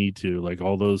they need to? Like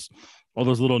all those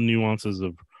little nuances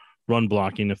of run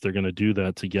blocking, if they're going to do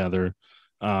that together.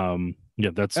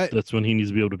 That's when he needs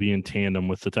to be able to be in tandem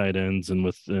with the tight ends and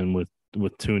with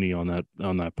Thuney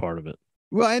on that part of it.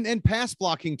 Well, and pass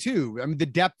blocking too. I mean, the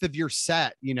depth of your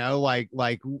set, when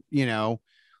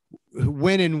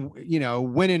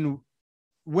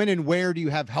and where do you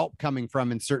have help coming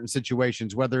from in certain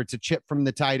situations, whether it's a chip from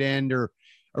the tight end or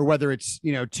whether it's,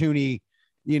 Thuney,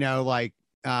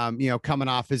 coming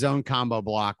off his own combo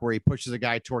block where he pushes a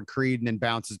guy toward Creed and then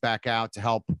bounces back out to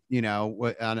help,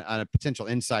 on a potential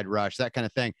inside rush, that kind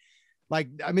of thing. Like,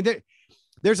 I mean,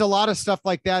 there's a lot of stuff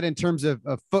like that in terms of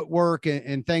footwork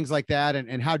and things like that.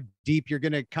 And how deep you're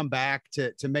going to come back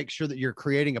to make sure that you're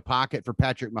creating a pocket for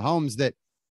Patrick Mahomes that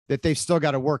they've still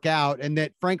got to work out. And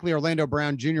that frankly, Orlando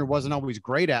Brown Jr. wasn't always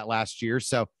great at last year.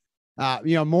 So,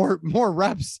 more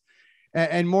reps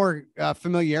and more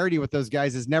familiarity with those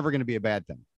guys is never going to be a bad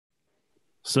thing.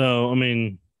 So, I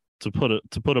mean, to put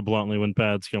it bluntly, when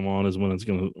pads come on is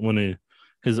when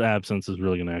his absence is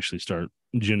really going to actually start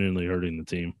genuinely hurting the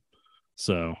team.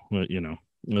 So,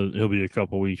 he'll be a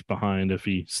couple weeks behind if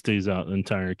he stays out the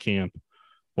entire camp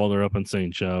while they're up in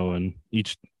St. Joe, and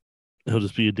he'll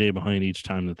just be a day behind each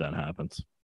time that happens.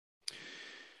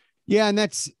 Yeah, and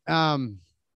that's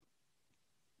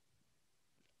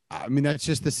that's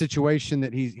just the situation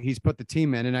that he's put the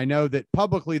team in. And I know that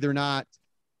publicly they're not,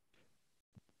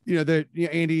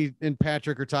 Andy and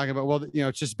Patrick are talking about, well,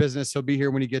 it's just business. He'll be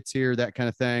here when he gets here, that kind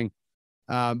of thing.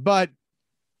 But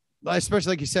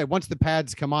especially like you said, once the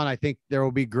pads come on, I think there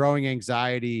will be growing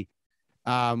anxiety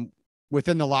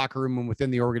within the locker room and within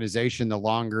the organization the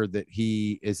longer that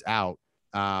he is out.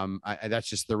 That's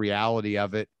just the reality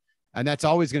of it. And that's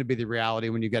always going to be the reality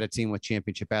when you've got a team with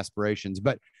championship aspirations.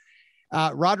 But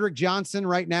Roderick Johnson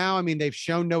right now, I mean, they've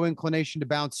shown no inclination to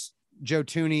bounce Joe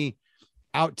Thuney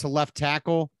out to left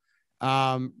tackle.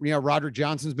 Roderick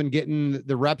Johnson's been getting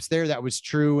the reps there. That was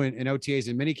true in OTAs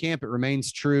and minicamp. It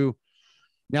remains true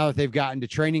now that they've gotten to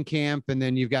training camp. And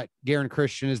then you've got Garen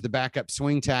Christian as the backup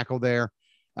swing tackle there.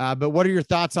 But what are your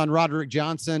thoughts on Roderick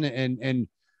Johnson and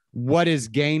what is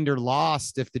gained or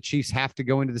lost if the Chiefs have to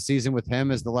go into the season with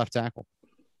him as the left tackle?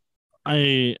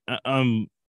 I'm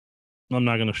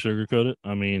not going to sugarcoat it.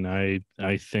 I mean,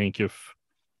 I think if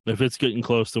it's getting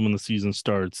close to when the season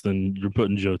starts, then you're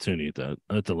putting Joe Thuney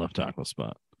at the left tackle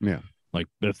spot. Yeah. Like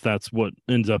if that's what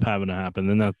ends up having to happen,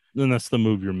 then that's the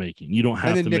move you're making. You don't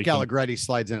have to. And then Nick Allegretti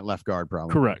slides in at left guard,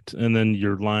 probably. Correct. And then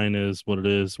your line is what it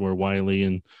is, where Wiley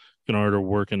and Kennard are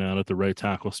working out at the right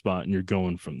tackle spot, and you're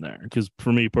going from there. Because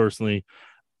for me personally,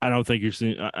 I don't think you're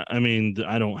seeing. I mean,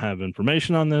 I don't have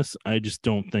information on this. I just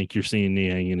don't think you're seeing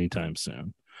Niang anytime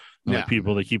soon. Like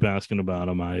people that keep asking about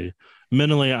him, I've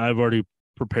already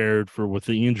prepared for with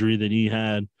the injury that he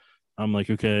had. I'm like,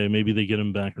 okay, maybe they get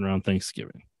him back around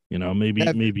Thanksgiving.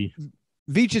 Maybe.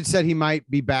 Veach had said he might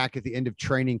be back at the end of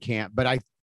training camp, but I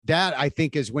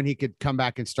think is when he could come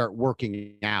back and start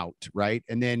working out, right?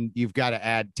 And then you've got to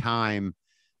add time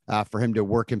for him to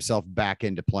work himself back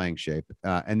into playing shape,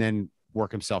 and then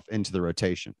work himself into the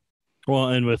rotation. Well,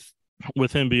 and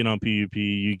with him being on PUP,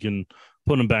 you can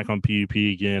put him back on PUP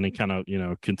again and kind of,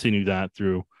 continue that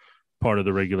through part of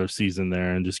the regular season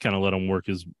there and just kind of let him work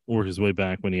his way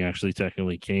back when he actually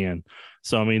technically can.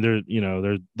 So I mean, they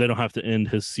don't have to end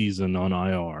his season on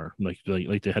IR like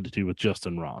they had to do with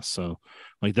Justin Ross. So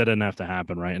like that doesn't have to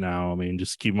happen right now. I mean,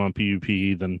 just keep him on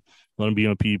PUP, then let him be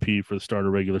on PUP for the start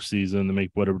of regular season and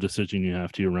make whatever decision you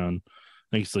have to around.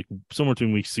 I think it's like somewhere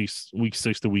between week 6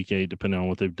 to week 8, depending on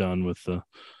what they've done with the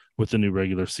new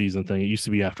regular season thing. It used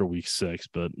to be after week 6,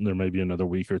 but there may be another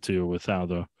week or two with how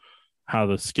the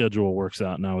schedule works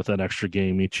out now with that extra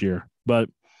game each year. But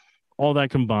all that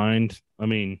combined, I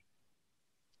mean,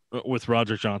 with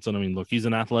Roger Johnson, I mean, look, he's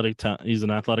an athletic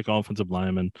offensive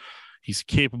lineman. He's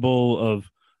capable of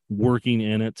working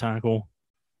in at tackle.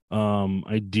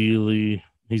 Ideally,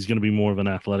 he's going to be more of an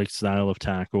athletic style of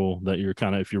tackle that you're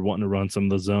kind of, if you're wanting to run some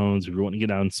of the zones, if you're wanting to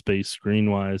get out in space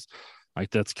screen wise, like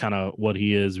that's kind of what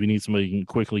he is. We need somebody who can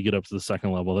quickly get up to the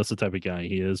second level. That's the type of guy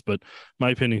he is. But in my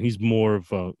opinion, he's more of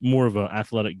an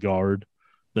athletic guard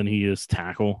than he is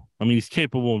tackle. I mean, he's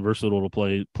capable and versatile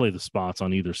to play the spots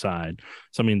on either side.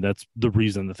 So I mean, that's the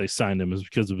reason that they signed him, is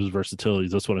because of his versatility.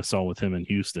 That's what I saw with him in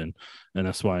Houston, and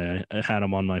that's why I had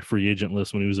him on my free agent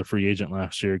list when he was a free agent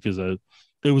last year, because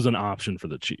it was an option for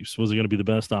the Chiefs. Was it going to be the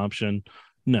best option?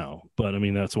 No, but I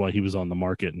mean, that's why he was on the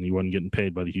market and he wasn't getting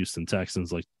paid by the Houston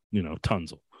Texans like,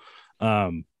 Tunzel.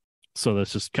 So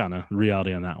that's just kind of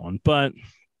reality on that one. But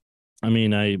I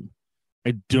mean, I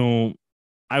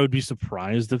would be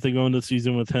surprised if they go into the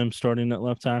season with him starting at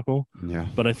left tackle. Yeah.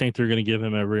 But I think they're going to give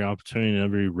him every opportunity and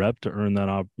every rep to earn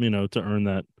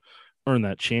that earn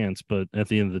that chance. But at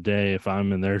the end of the day, if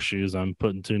I'm in their shoes, I'm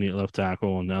putting Tooney at left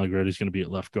tackle and Allegretti's going to be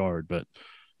at left guard. But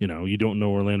you don't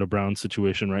know Orlando Brown's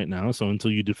situation right now. So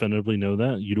until you definitively know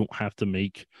that, you don't have to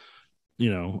make,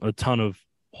 a ton of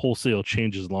wholesale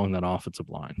changes along that offensive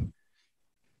line.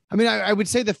 I mean, I would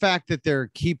say the fact that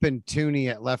they're keeping Tooney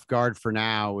at left guard for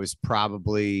now is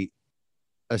probably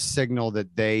a signal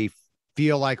that they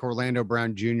feel like Orlando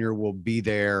Brown Jr. will be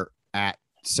there at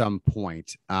some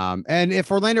point. And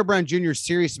if Orlando Brown Jr. is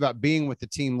serious about being with the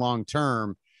team long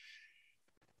term,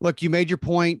 look, you made your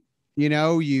point.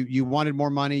 You wanted more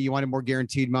money, you wanted more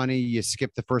guaranteed money, you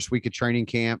skipped the first week of training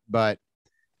camp. But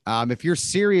if you're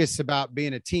serious about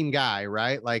being a team guy,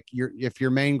 right? Like if your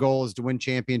main goal is to win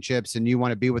championships and you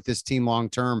want to be with this team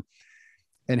long term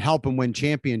and help them win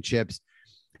championships,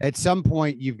 at some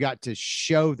point you've got to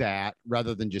show that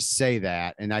rather than just say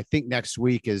that. And I think next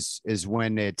week is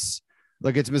when it's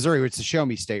Missouri, it's the show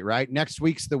me state, right? Next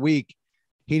week's the week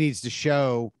he needs to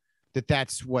show that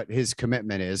that's what his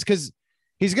commitment is, because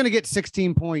he's going to get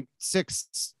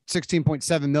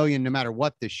 16.7 million no matter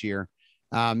what this year.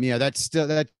 That's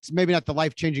maybe not the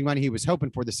life-changing money he was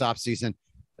hoping for this offseason,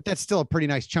 but that's still a pretty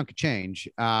nice chunk of change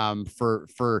for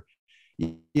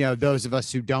those of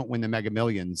us who don't win the Mega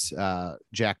Millions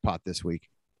jackpot this week.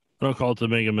 I don't call it the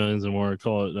Mega Millions anymore. I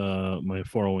call it my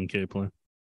 401k plan.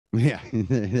 Yeah,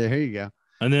 there you go.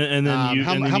 And then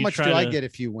how much do I get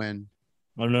if you win?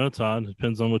 I don't know, Todd. It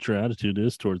depends on what your attitude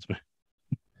is towards me.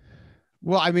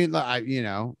 Well, I mean, I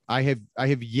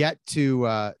have yet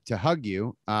to hug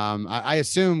you. I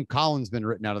assume Colin's been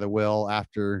written out of the will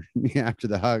after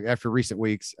the hug, after recent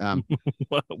weeks. Why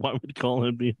would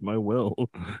Colin be in my will?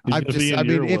 To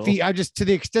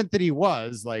the extent that he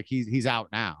was, like, he's out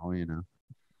now,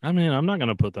 I mean, I'm not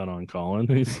gonna put that on Colin.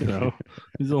 He's he's only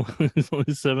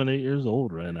 7-8 years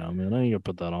old right now, man. I ain't gonna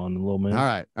put that on, little man.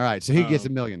 All right. So he gets $1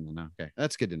 million now. Okay,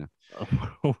 that's good to know.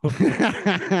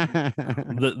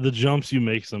 The jumps you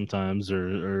make sometimes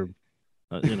are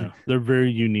they're very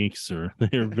unique, sir.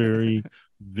 They are very,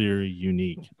 very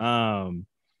unique. I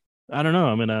don't know.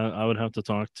 I mean, I would have to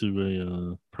talk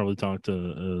to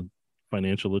a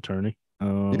financial attorney.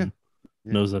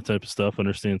 Knows that type of stuff,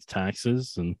 understands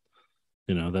taxes and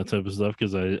that type of stuff,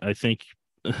 because I think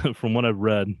from what I've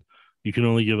read, you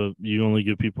only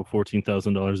give people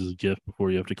 $14,000 as a gift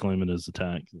before you have to claim it as a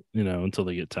tax, until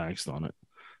they get taxed on it.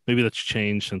 Maybe that's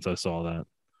changed since I saw that.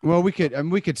 Well, we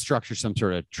could structure some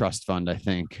sort of trust fund, I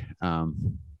think.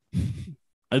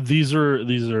 These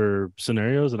are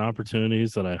scenarios and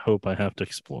opportunities that I hope I have to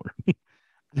explore.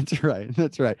 That's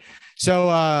right.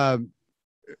 So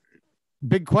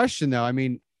big question though. I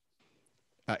mean,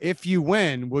 if you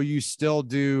win, will you still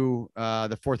do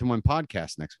the 4th and 1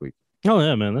 podcast next week? Oh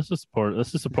yeah, man. That's just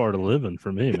a part of living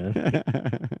for me, man.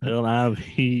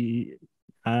 LIVING.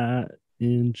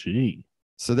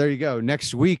 So there you go.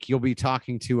 Next week you'll be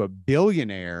talking to a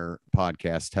billionaire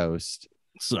podcast host.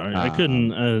 Sorry, I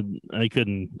couldn't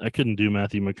do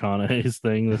Matthew McConaughey's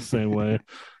thing the same way.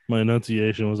 My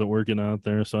enunciation wasn't working out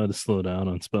there, so I had to slow down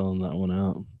on spelling that one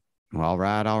out. All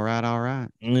right.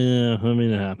 Yeah, I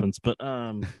mean, it happens. But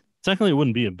Technically, it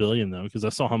wouldn't be $1 billion though, because I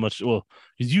saw how much. Well,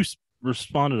 because you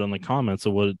responded on the comments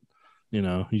of what,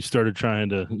 you started trying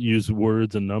to use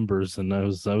words and numbers, and I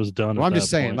was done. Well, I'm just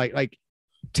saying, like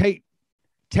take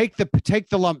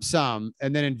the lump sum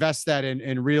and then invest that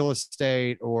in real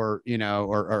estate or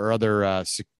or other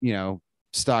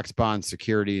stocks, bonds,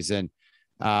 securities, and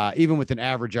even with an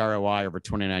average ROI over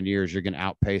 29 years, you're going to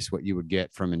outpace what you would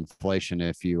get from inflation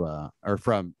if you or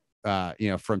from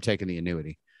taking the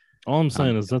annuity. All I'm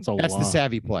saying is that's the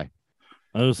savvy play.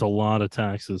 There's a lot of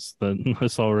taxes that I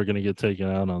saw we're going to get taken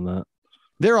out on that.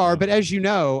 There are, but as you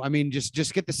know, I mean,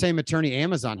 just get the same attorney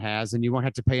Amazon has, and you won't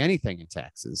have to pay anything in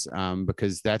taxes,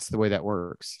 because that's the way that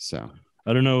works. So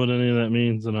I don't know what any of that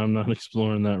means, and I'm not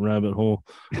exploring that rabbit hole.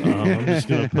 I'm just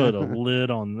going to put a lid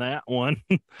on that one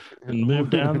and move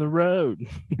down the road.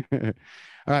 All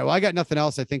right. Well, I got nothing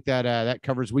else. I think that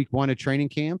covers week 1 of training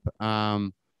camp.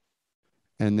 And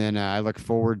then I look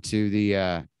forward to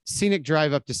the scenic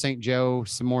drive up to St. Joe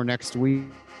some more next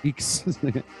weeks.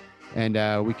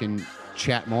 And we can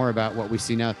chat more about what we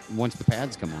see now once the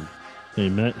pads come on. Hey,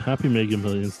 Matt, happy Mega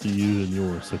Millions to you and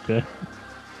yours, okay?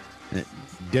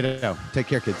 Ditto. Take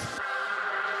care, kids.